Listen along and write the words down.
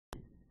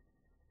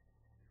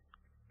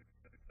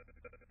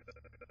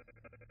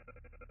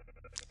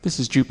This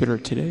is Jupiter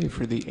Today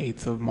for the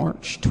 8th of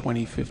March,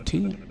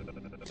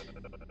 2015.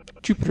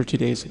 Jupiter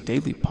Today is a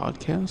daily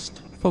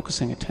podcast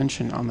focusing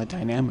attention on the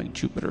dynamic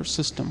Jupiter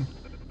system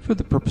for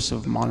the purpose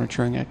of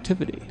monitoring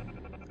activity.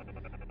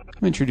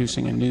 I'm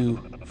introducing a new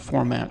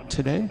format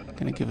today. I'm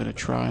going to give it a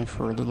try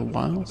for a little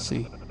while,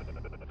 see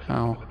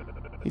how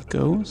it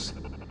goes.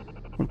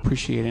 I would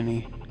appreciate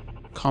any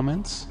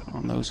comments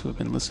on those who have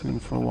been listening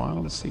for a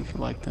while to see if you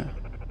like the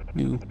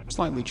new,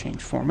 slightly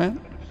changed format.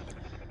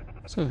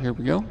 So here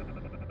we go.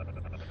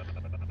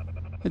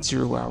 At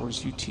 0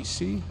 hours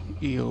UTC,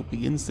 Io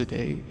begins the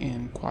day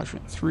in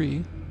quadrant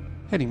 3,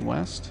 heading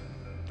west,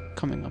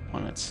 coming up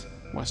on its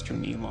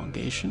western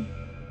elongation.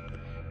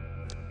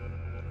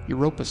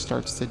 Europa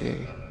starts the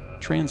day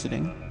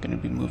transiting, going to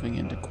be moving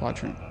into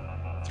quadrant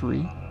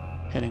 3,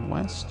 heading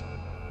west.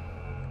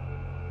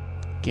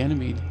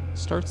 Ganymede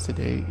starts the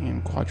day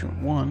in quadrant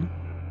 1,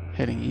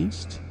 heading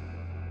east.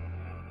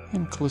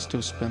 And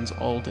Callisto spends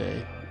all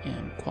day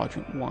in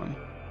quadrant 1,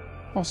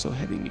 also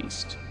heading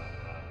east.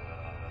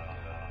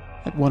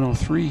 At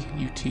 1:03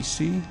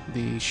 UTC,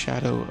 the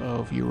shadow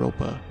of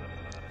Europa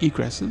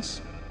egresses.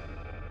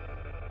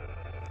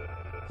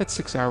 At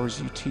 6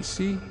 hours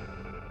UTC,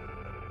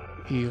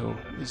 Io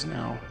is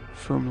now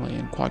firmly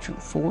in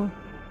quadrant 4,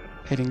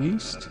 heading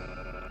east.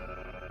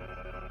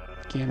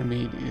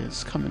 Ganymede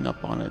is coming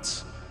up on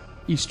its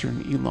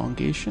eastern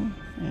elongation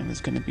and is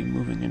going to be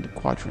moving into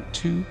quadrant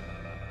 2,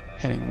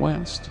 heading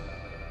west.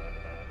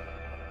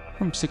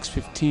 From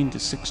 6:15 to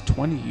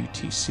 6:20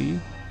 UTC,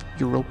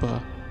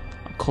 Europa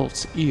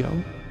occults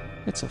Io.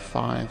 It's a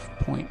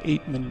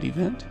 5.8 minute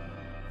event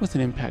with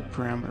an impact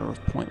parameter of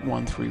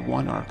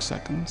 0.131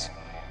 arcseconds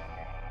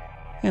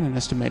and an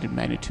estimated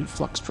magnitude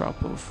flux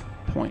drop of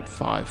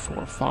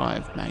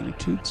 0.545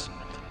 magnitudes.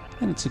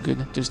 And it's a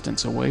good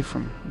distance away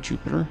from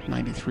Jupiter,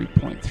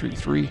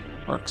 93.33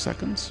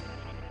 arcseconds.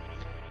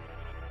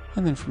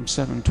 And then from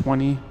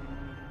 7:20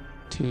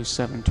 to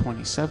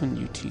 7:27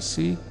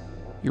 UTC,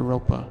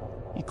 Europa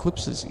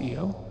eclipses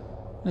Io.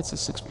 It's a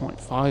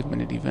 6.5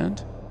 minute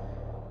event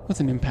with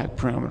an impact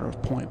parameter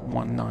of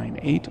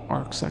 0.198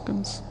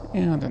 arcseconds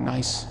and a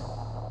nice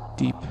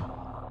deep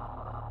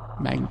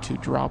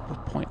magnitude drop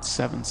of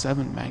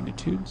 0.77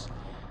 magnitudes.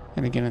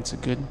 And again, it's a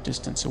good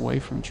distance away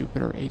from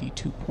Jupiter,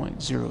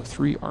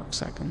 82.03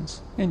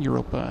 arcseconds, and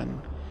Europa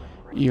and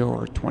Io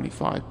are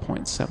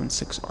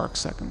 25.76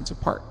 arcseconds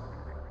apart.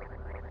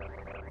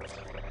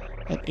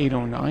 At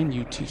 8:09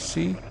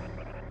 UTC,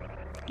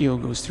 Io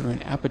goes through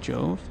an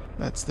apogee.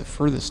 That's the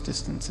furthest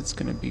distance it's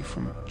going to be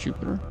from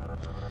Jupiter.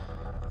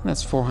 And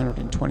that's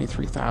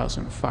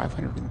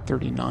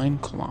 423,539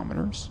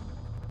 kilometers.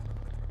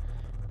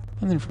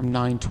 And then from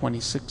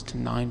 9:26 to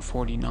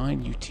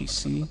 9:49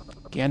 UTC,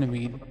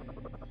 Ganymede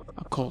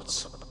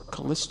occults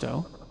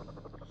Callisto.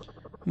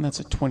 And that's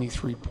a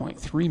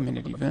 23.3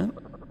 minute event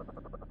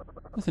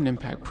with an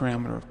impact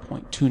parameter of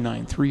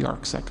 0.293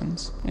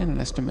 arcseconds and an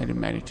estimated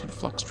magnitude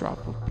flux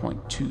drop of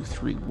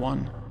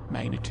 0.231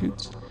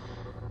 magnitudes.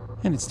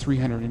 And it's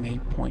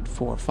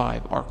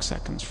 308.45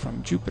 arcseconds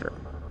from Jupiter.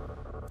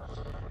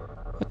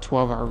 At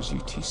 12 hours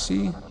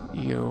UTC,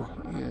 Io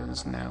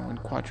is now in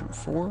quadrant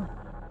 4,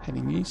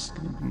 heading east,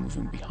 going to be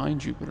moving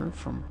behind Jupiter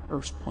from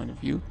Earth's point of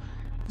view.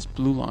 This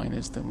blue line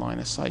is the line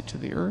of sight to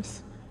the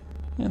Earth,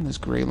 and this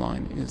gray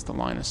line is the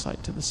line of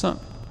sight to the Sun.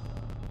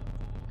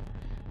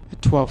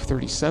 At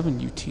 12:37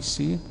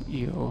 UTC,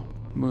 Io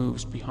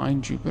moves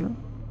behind Jupiter,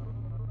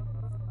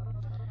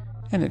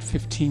 and at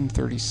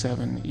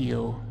 15:37,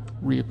 Io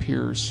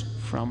reappears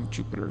from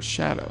Jupiter's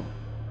shadow.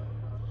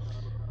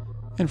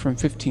 And from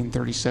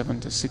 15:37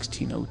 to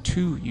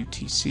 16:02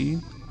 UTC,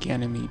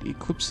 Ganymede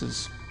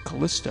eclipses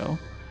Callisto.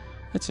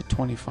 It's a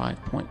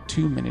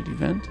 25.2 minute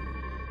event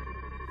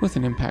with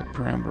an impact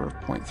parameter of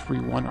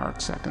 0.31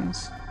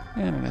 arcseconds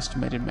and an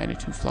estimated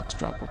magnitude flux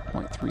drop of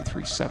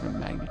 0.337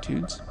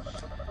 magnitudes.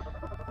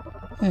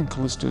 And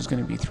Callisto is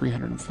going to be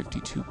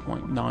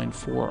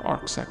 352.94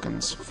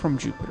 arcseconds from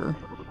Jupiter,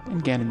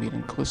 and Ganymede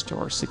and Callisto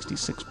are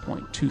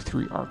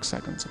 66.23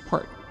 arcseconds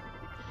apart.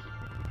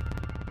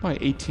 By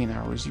 18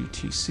 hours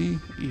UTC,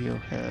 Io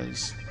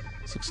has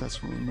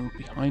successfully moved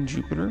behind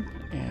Jupiter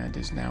and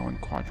is now in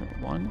quadrant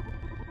 1,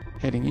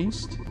 heading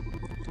east.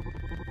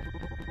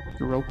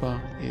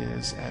 Europa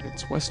is at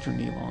its western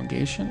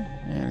elongation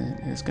and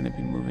is going to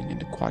be moving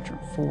into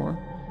quadrant 4,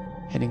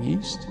 heading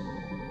east.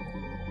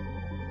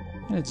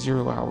 And at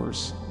 0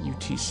 hours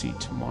UTC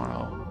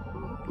tomorrow,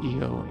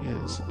 Io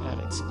is at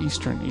its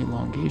eastern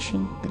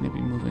elongation, going to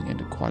be moving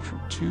into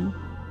quadrant 2,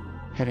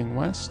 heading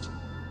west.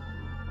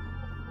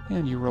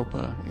 And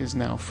Europa is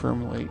now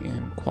firmly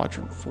in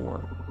quadrant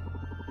 4,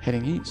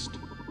 heading east.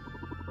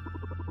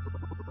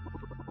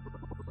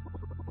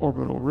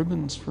 Orbital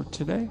ribbons for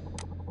today.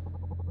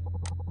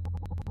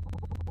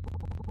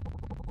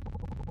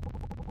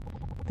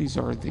 These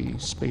are the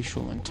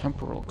spatial and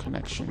temporal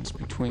connections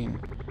between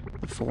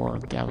the 4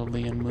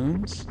 Galilean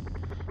moons.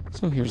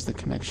 So here's the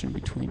connection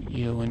between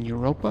Io and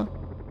Europa,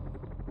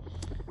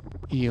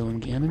 Io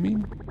and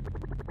Ganymede,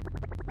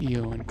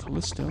 Io and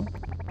Callisto,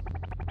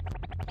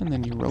 and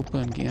then Europa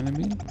and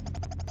Ganymede,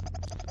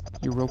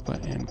 Europa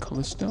and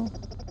Callisto,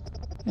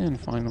 and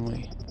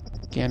finally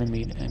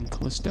Ganymede and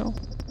Callisto.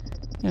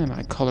 And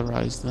I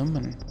colorized them,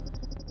 and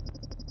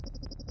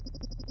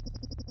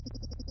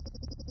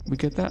we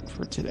get that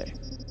for today.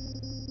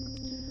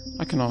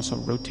 I can also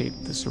rotate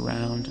this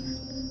around and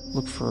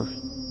look for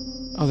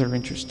other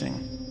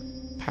interesting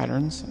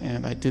patterns,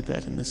 and I did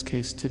that in this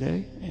case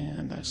today,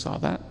 and I saw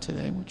that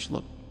today, which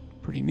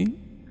looked pretty neat.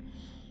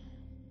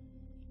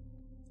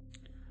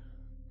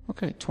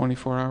 Okay,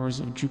 24 hours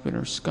of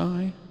Jupiter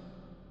sky.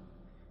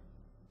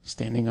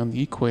 Standing on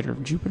the equator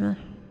of Jupiter,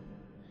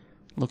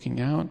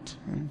 looking out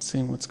and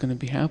seeing what's going to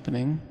be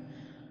happening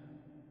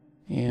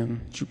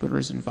in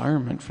Jupiter's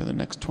environment for the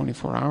next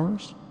 24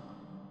 hours.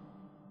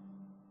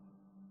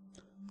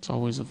 It's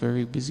always a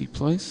very busy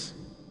place.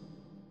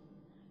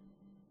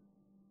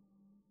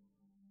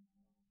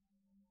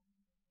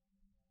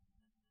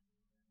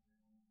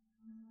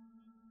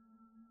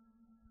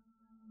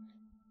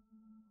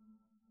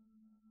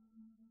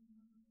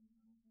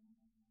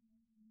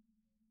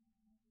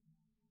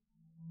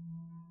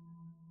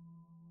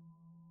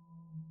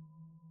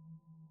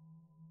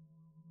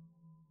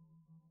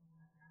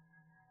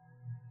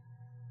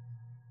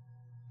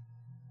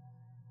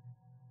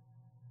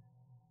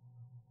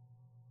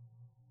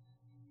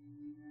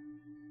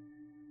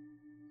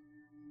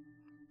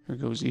 Here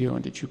goes Io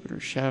into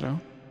Jupiter's shadow.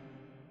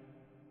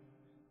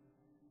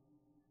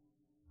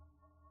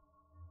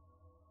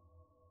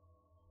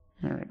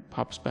 Alright,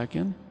 pops back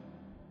in.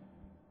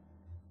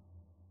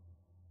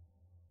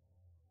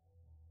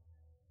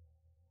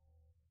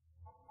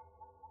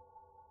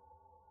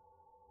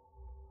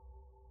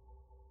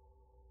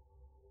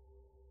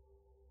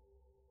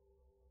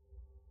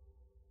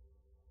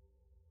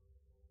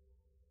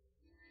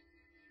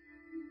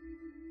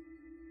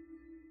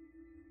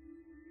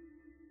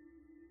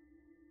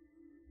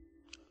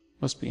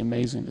 Must be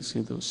amazing to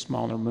see those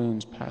smaller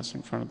moons pass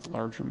in front of the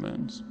larger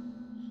moons.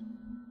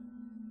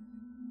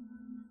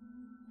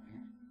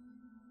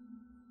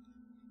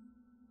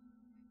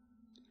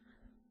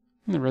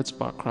 And the red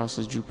spot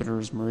crosses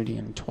Jupiter's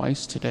meridian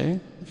twice today,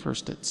 the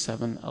first at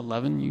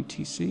 7:11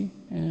 UTC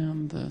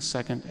and the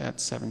second at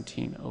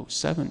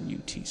 17:07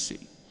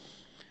 UTC.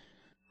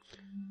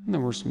 And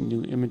there were some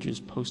new images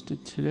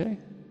posted today.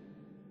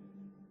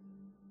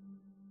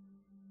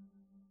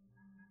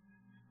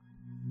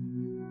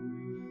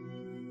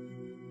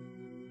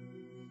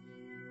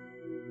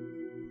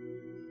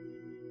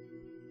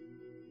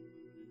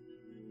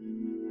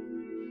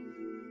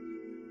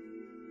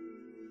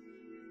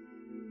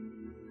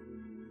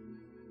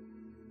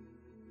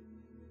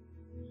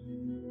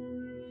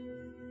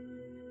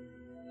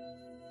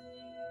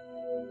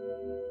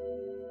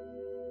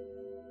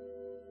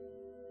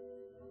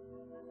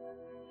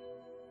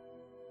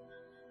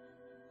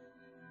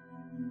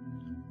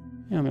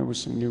 And there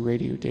was some new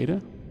radio data.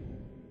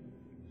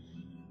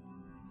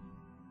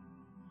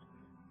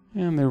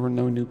 And there were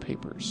no new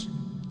papers.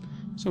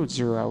 So at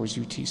 0 hours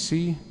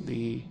UTC,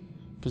 the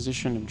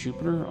position of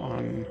Jupiter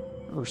on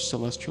Earth's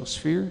celestial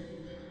sphere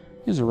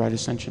is a right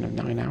ascension of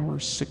 9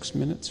 hours, 6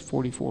 minutes,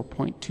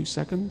 44.2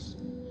 seconds,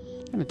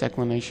 and a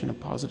declination of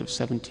positive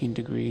 17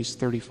 degrees,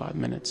 35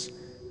 minutes,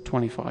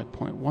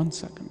 25.1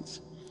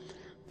 seconds.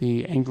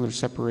 The angular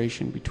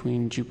separation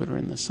between Jupiter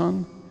and the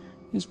Sun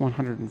is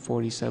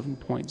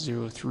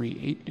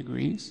 147.038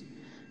 degrees,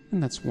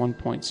 and that's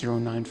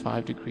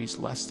 1.095 degrees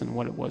less than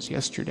what it was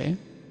yesterday.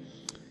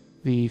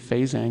 The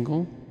phase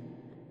angle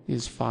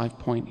is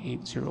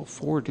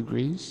 5.804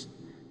 degrees,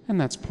 and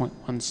that's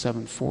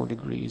 0.174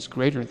 degrees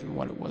greater than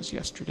what it was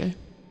yesterday.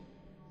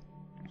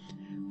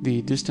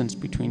 The distance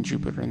between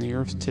Jupiter and the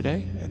Earth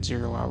today at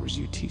 0 hours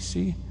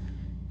UTC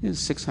is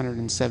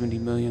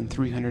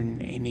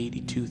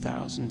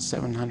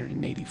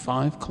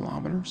 670,382,785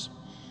 kilometers.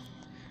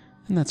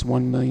 And that's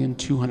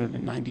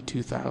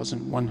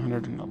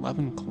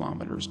 1,292,111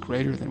 kilometers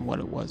greater than what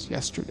it was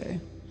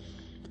yesterday.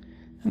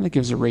 And that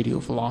gives a radial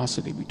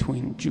velocity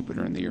between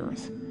Jupiter and the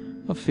Earth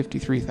of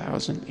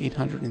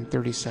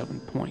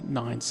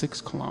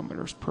 53,837.96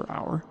 kilometers per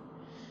hour.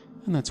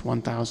 And that's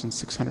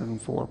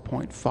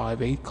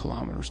 1,604.58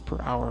 kilometers per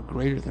hour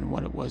greater than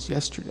what it was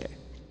yesterday.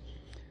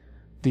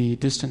 The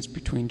distance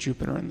between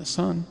Jupiter and the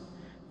Sun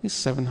is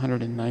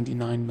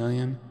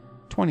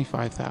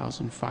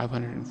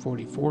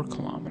 799,025,544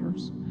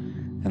 kilometers,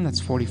 and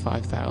that's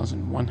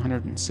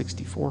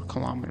 45,164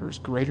 kilometers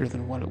greater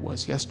than what it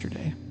was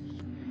yesterday.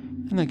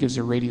 And that gives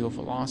a radial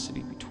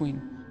velocity between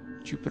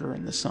Jupiter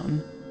and the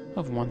Sun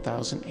of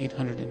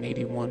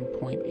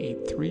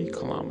 1,881.83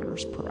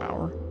 kilometers per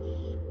hour,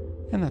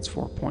 and that's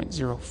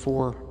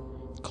 4.04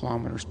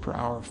 kilometers per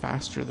hour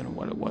faster than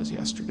what it was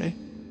yesterday.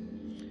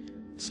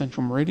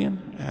 Central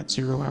meridian at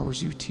 0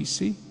 hours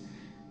UTC,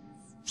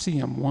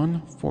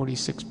 CM1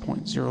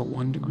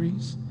 46.01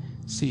 degrees,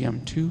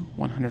 CM2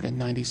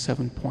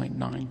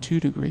 197.92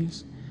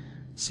 degrees,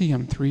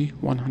 CM3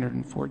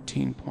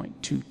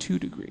 114.22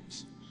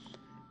 degrees.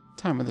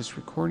 Time of this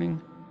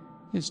recording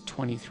is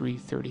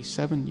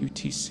 23:37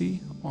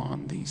 UTC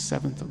on the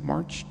 7th of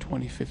March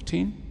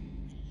 2015.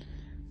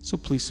 So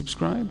please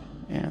subscribe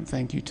and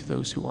thank you to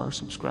those who are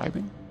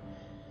subscribing.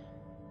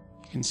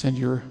 You can send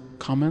your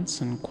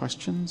comments and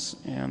questions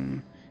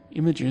and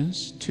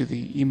images to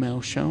the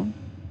email shown.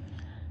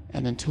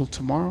 And until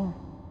tomorrow,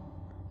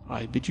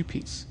 I bid you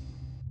peace.